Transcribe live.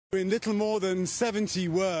In little more than 70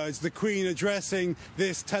 words, the Queen addressing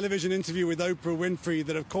this television interview with Oprah Winfrey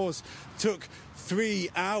that, of course, took 3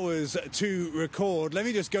 hours to record. Let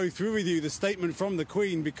me just go through with you the statement from the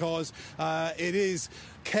Queen because it is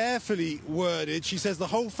carefully worded. She says the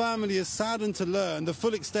whole family is saddened to learn the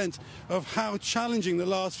full extent of how challenging the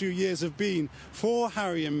last few years have been for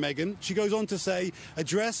Harry and Meghan. She goes on to say,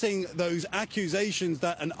 addressing those accusations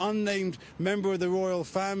that an unnamed member of the royal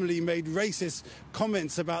family made racist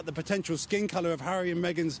comments about the potential skin colour of Harry and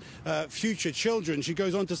Meghan's future children. She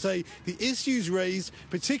goes on to say the issues raised,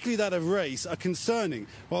 particularly that of race, are concerning.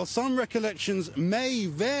 While some recollections may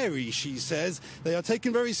vary, she says, they are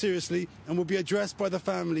taken very seriously and will be addressed by the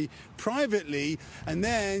family privately. And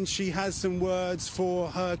then she has some words for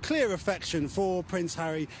her clear affection for Prince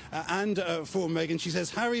Harry and for Meghan. She says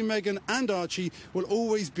Harry, Meghan and Archie will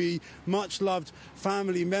always be much loved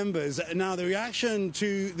family members. Now, the reaction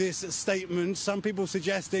to this statement, some people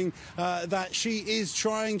suggesting that she is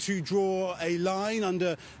trying to draw a line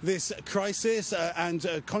under this crisis and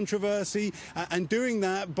controversy and doing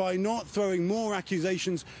that by not throwing more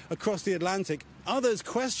accusations across the Atlantic. Others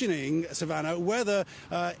questioning, Savannah, whether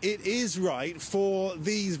it is right for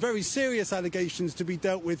these very serious allegations to be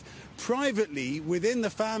dealt with privately within the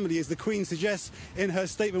family, as the Queen suggests in her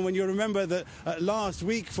statement. When you remember that last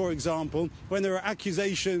week, for example, when there were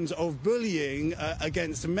accusations of bullying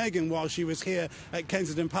against Meghan while she was here at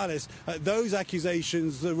Kensington Palace, those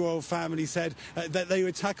accusations, the royal family said that they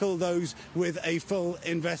would tackle those with a full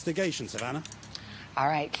investigation. Savannah? All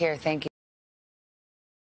right, Keir, thank you.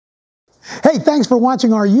 Hey, thanks for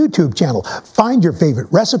watching our YouTube channel. Find your favorite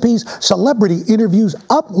recipes, celebrity interviews,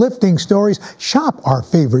 uplifting stories, shop our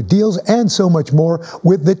favorite deals, and so much more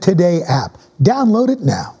with the Today app. Download it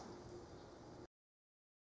now.